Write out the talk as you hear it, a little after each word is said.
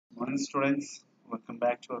Morning students, welcome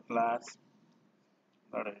back to our class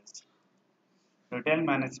that is retail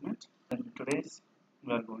management. And today's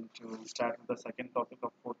we are going to start with the second topic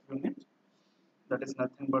of fourth unit, that is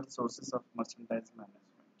nothing but sources of merchandise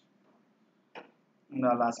management. In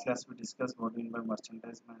the last class we discussed what we mean by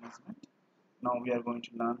merchandise management. Now we are going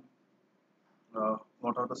to learn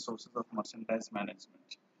what are the sources of merchandise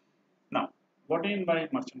management. Now, what do you mean by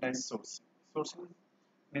merchandise sourcing? Sourcing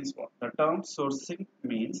means what? The term sourcing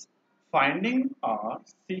means finding or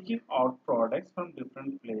seeking out products from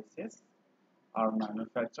different places or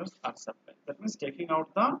manufacturers or suppliers. That means taking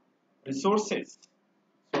out the resources.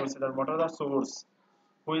 Sources are what are the source?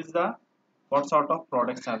 Who is the what sort of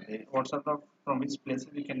products are they? What sort of from which places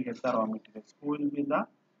we can get the raw materials? Who will be the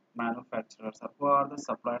manufacturers or who are the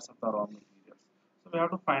suppliers of the raw materials? So we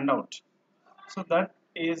have to find out. So that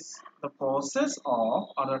is the process of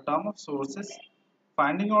or the term of sources.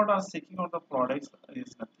 Finding out or seeking out the products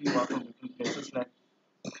is nothing but from different places like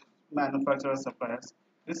manufacturers, suppliers.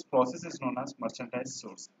 This process is known as merchandise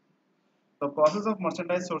sourcing. The process of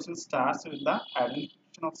merchandise sourcing starts with the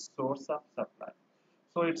identification of source of supply.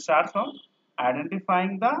 So it starts from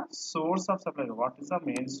identifying the source of supply. What is the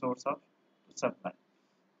main source of supply?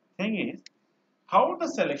 Thing is, how the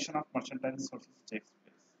selection of merchandise sources takes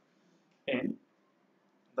place. In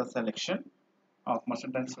the selection of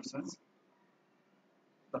merchandise sources,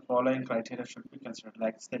 the following criteria should be considered,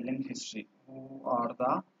 like selling history. Who are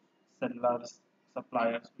the sellers,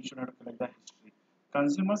 suppliers? We should have to collect the history.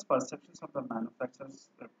 Consumers' perceptions of the manufacturer's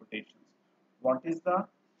reputations. What is the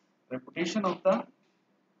reputation of the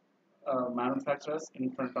manufacturers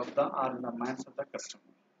in front of the or in the minds of the customer?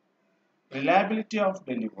 Reliability of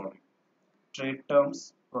delivery, trade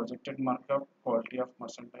terms, projected markup, quality of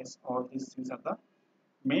merchandise. All these things are the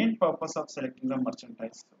main purpose of selecting the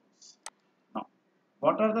merchandise source. Now,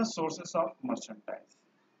 what are the sources of merchandise?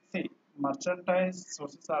 See, merchandise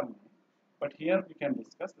sources are many, but here we can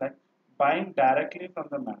discuss like buying directly from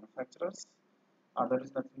the manufacturers, or that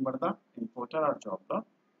is nothing but the importer or jobber,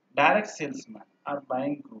 direct salesman or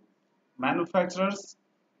buying group, manufacturers,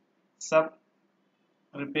 sub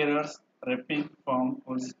repairers, repping firm,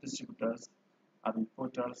 wholesale distributors, or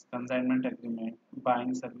importers, consignment agreement,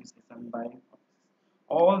 buying services and buying.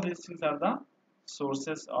 All these things are the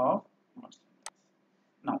sources of merchandise.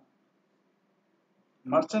 Now,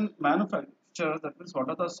 merchant manufacturers, that means what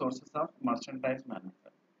are the sources of merchandise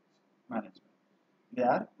management? They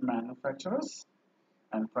are manufacturers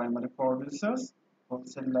and primary producers,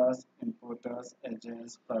 wholesalers, importers,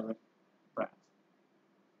 agents, private brands.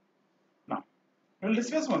 Now, we'll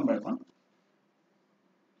discuss one by one.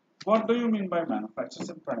 What do you mean by manufacturers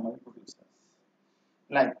and primary producers?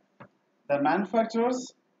 Like the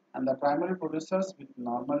manufacturers and the primary producers will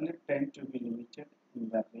normally tend to be limited in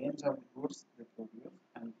the range of goods they produce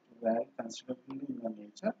and to vary considerably in the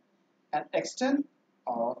nature and extent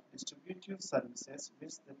of distributive services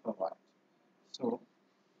which they provide. So,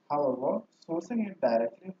 however, sourcing it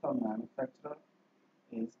directly from manufacturer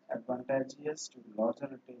is advantageous to larger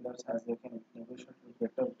retailers as they can negotiate a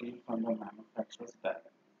better deal from the manufacturers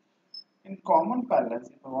directly. In common parlance,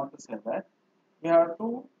 if I want to say that, we have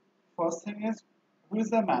to first thing is who is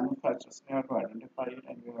the manufacturers. We have to identify it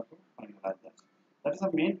and we have to finalize that. That is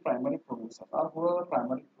the main primary producer or who are the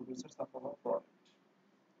primary producers of our product.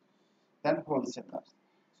 Then wholesalers.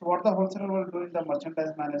 So what the wholesaler will do in the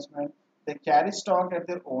merchandise management, they carry stock at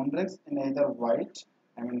their own risk in either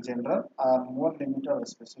general or more limited or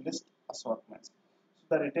specialist assortments. So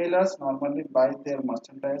the retailers normally buy their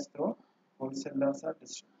merchandise through wholesalers or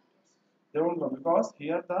distributors. They won't go because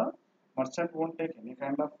here the merchant won't take any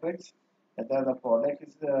kind of risk. Whether the product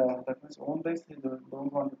is that means own risk, they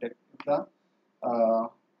don't want to take. If the uh,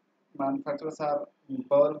 manufacturers are in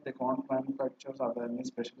bulk, they can't manufacture or the any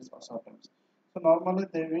specialist assortments. So normally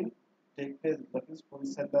they will take place, that means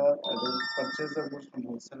wholesaler, they will purchase the goods from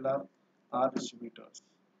wholesaler or distributors.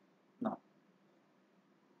 Now,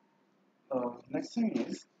 next thing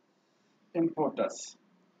is importers.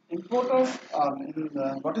 Importers are in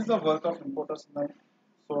the, what is the work of importers in the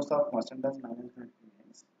source of merchandise management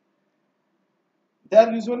means? They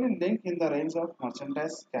are usually linked in the range of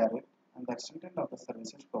merchandise carried and the extent of the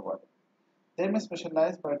services provided. They may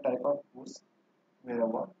specialize by type of goods,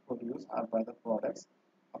 wherever produced or by the products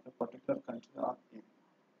of a particular country or area.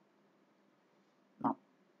 Now,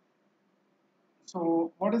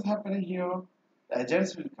 so what is happening here? The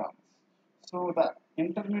agents will come. So the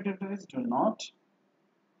intermediaries do not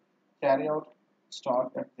carry out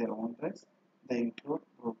stock at their own risk. They include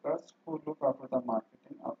brokers who look after the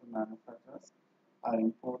marketing of the manufacturers or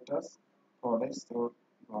importers products through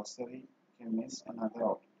grocery, chemists, and other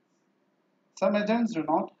outlets. Some agents do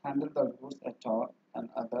not handle the goods at all, and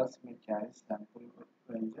others may carry sample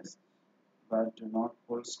ranges but do not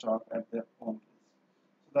hold stock at their own risk.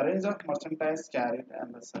 So the range of merchandise carried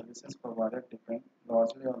and the services provided depend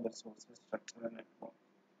largely on the sources, structure, and network.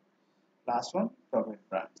 Last one, private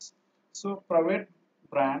brands. So private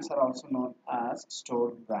brands are also known as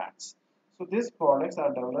store brands. So these products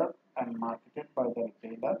are developed and marketed by the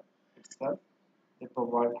retailer itself. They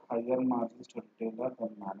provide higher margins to retailer than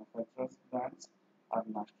manufacturers brands or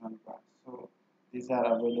national brands. So these are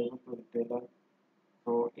available to retailer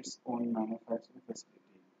through its own manufacturing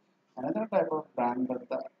facility. Another type of brand that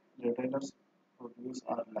the retailers produce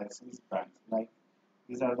are licensed brands. Like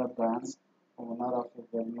these are the brands owner of a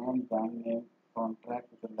well-known brand name contract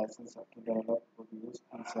with a licensor to develop, produce,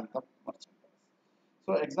 and sell the merchandise.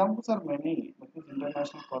 So examples are many. That is,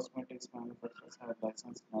 international cosmetics manufacturers have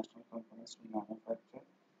licensed national companies to manufacture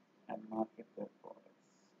and market their products.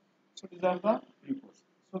 So these are the inputs.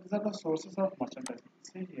 So these are the sources of merchandise.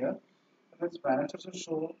 See here, that is manufacturer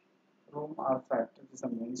showroom or factory is the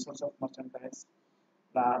main source of merchandise.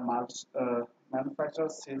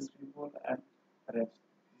 Manufacturers, salespeople, and reps.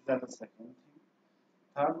 These are the second thing.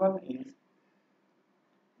 Third one is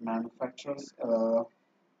manufacturers.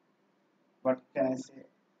 What can I say?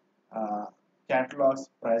 Uh, Catalogs,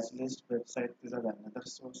 price list, website. These are another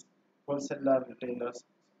source. Wholesaler, retailers,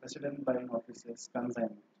 resident buying offices,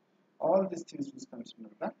 consignment. All these things will consider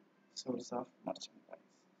the source of merchandise.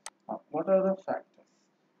 What are the factors?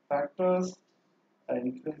 Factors are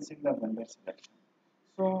influencing the vendor selection.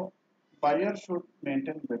 So buyer should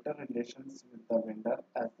maintain better relations with the vendor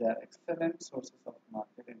as they are excellent sources of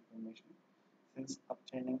market information since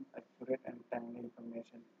obtaining accurate and timely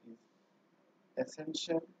information is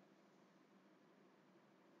essential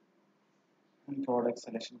in product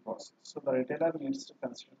selection process. So the retailer needs to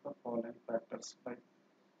consider the following factors by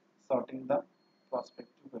sorting the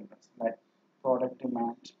prospective vendors like product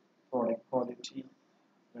demand, product quality,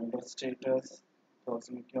 vendor status,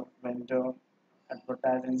 proximity of vendor,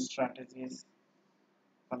 advertising strategies,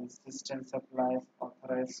 consistent supplies,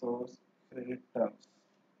 authorized source, credit terms.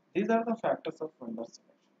 These are the factors of vendor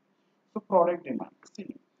selection. So product demand.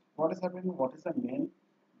 See what is happening, what is the main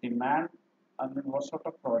demand and then what sort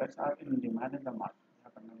of products are in demand in the market. They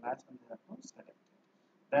have to analyze and they have to select it.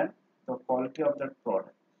 Then the quality of that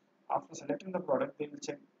product. After selecting the product, they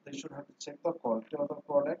should have to check the quality of the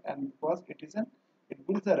product and because it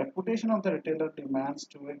builds the reputation of the retailer demands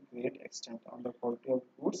to a great extent on the quality of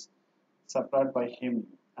goods supplied by him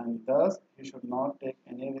and thus he should not take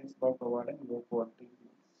any risk by providing low quality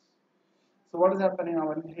goods. So what is happening now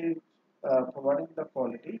when he providing the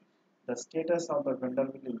quality, the status of the vendor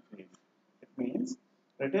will increase. It means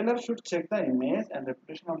retailer should check the image and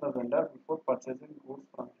reputation of the vendor before purchasing goods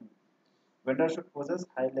from him. Vendor should possess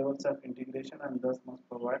high levels of integration and thus must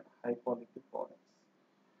provide high quality products.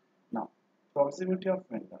 Now, proximity of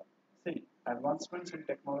vendor. See, advancements in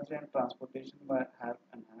technology and transportation have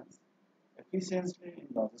enhanced efficiency in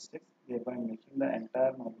logistics, thereby making the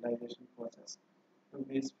entire mobilization process to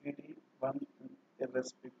be speedy, one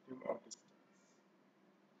irrespective of distance.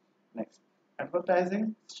 Next,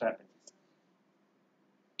 advertising strategies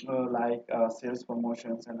like sales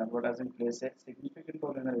promotions and advertising plays a significant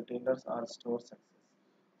role in a retailer's or store success.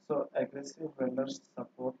 So, aggressive vendors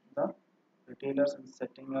support the retailers in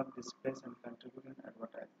setting up displays and contributing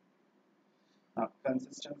advertising. Now,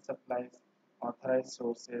 consistent supplies, authorized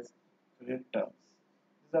sources, credit terms.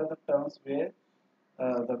 These are the terms where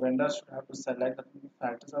the vendor should have to select the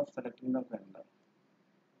factors of selecting the vendor.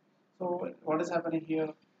 So what is happening here?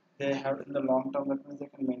 They have in the long term, that means they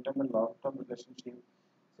can maintain a long term relationship.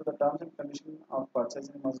 So the terms and conditions of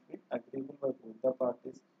purchasing must be agreeable by both the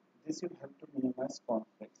parties. This will help to minimize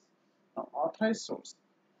conflicts. Now authorized source.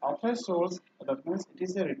 Authorized source, that means it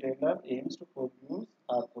is a retailer aims to produce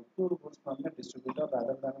or procure goods from a distributor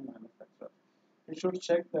rather than a manufacturer. He should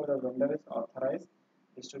check that the vendor is authorized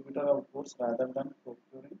distributor of goods rather than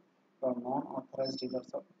procuring from non-authorized dealers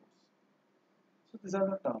of goods. So these are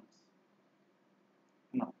the terms.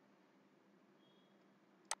 Now,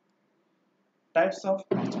 types of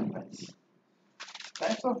merchandise.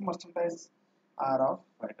 Types of merchandise are of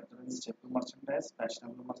five types: staple merchandise,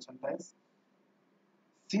 fashionable merchandise,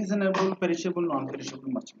 seasonable, perishable, non-perishable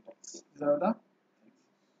merchandise. These are the things.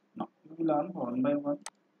 Now, we will learn one by one.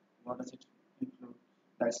 What does it include?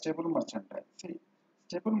 Like staple merchandise. See,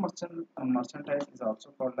 merchandise is also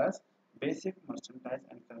called as basic merchandise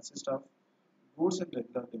and consists of goods in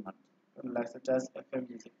regular demand, like such as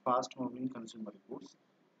FMCG, fast-moving consumer goods,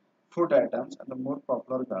 food items, and the more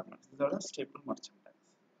popular garments. These are the staple merchandise.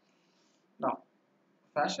 Now,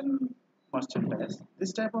 fashion merchandise.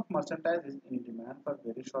 This type of merchandise is in demand for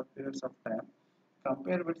very short periods of time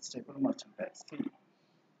compared with staple merchandise. See,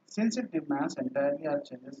 since it demands entirely or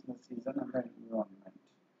changes in the season and the environment.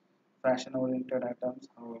 Fashion-oriented items,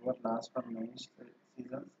 however, last for many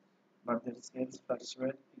seasons, but their sales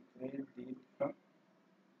fluctuate a great deal from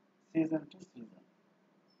season to season.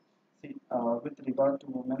 See, with regard to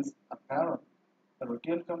women's apparel, the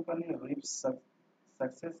retail company reaps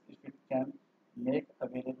success if it can make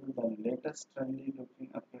available the latest trendy looking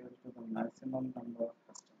apparel to the maximum number of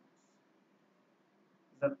customers.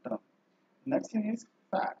 Is that term? Next thing is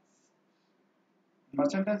facts.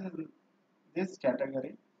 Merchandise in this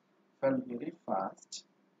category fell very fast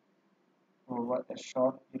over a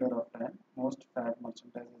short period of time. Most fad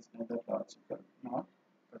merchandise is neither logical nor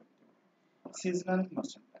predictable. Seasonal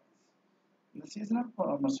merchandise. In the seasonal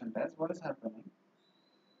merchandise, what is happening?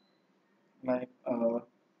 Like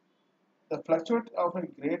the fluctuate of a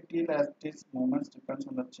great deal as these movements depends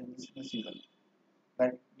on the changes in the season.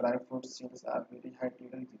 Like dry fruit sales are very high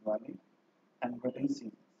during Diwali and wedding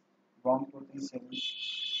seasons. Warm clothing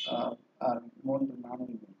sales are more demand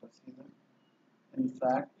in winter season. In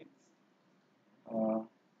uh,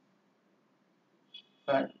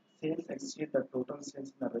 fact, sales exceed the total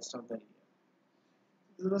sales in the rest of the year.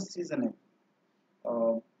 This is the seasonal.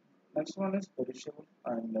 Uh, Next one is perishable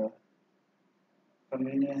and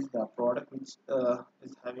convenience. The product which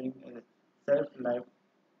is having a shelf life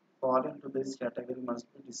fall into this category must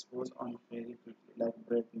be disposed on very quickly. Like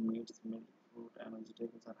bread, meats, milk, fruit, and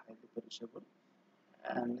vegetables are highly perishable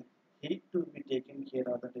and need to be taken care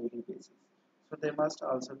of on a daily basis. So they must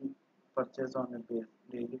also be purchased on a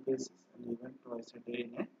daily basis and even twice a day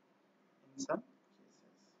in some cases.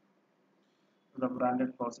 The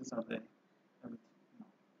branded process are there. Everything.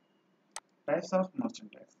 Types of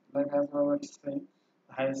merchandise. Like as I was saying,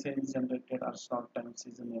 high sales generated are short-term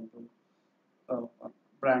seasonal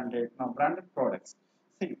branded. Now branded products.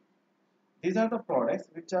 See, these are the products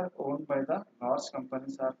which are owned by the large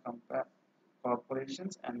companies or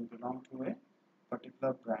corporations and belong to a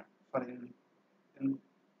particular brand. For in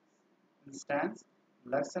instance,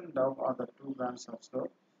 Lux and Dove are the two brands of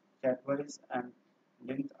soap. Cadbury's and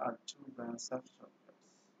Lindt are two brands of chocolates.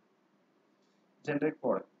 Generic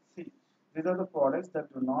products. See, these are the products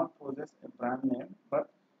that do not possess a brand name, but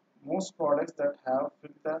most products that have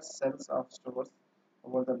filled the shelves of stores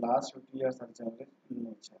over the last 50 years are generic in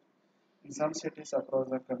nature. In some cities across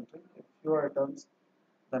the country, a few items,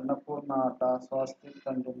 the Annapurna Atta, Swastik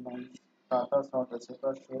condiments, Tata salt,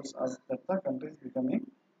 etc., shows us that the country is becoming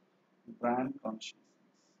brand consciousness.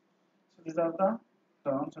 So these are the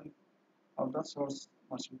terms of the source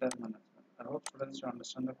merchandise management. I hope students you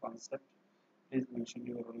understand the concept. Please mention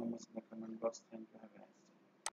your roll numbers in the comment box. Thank you. Have a nice day.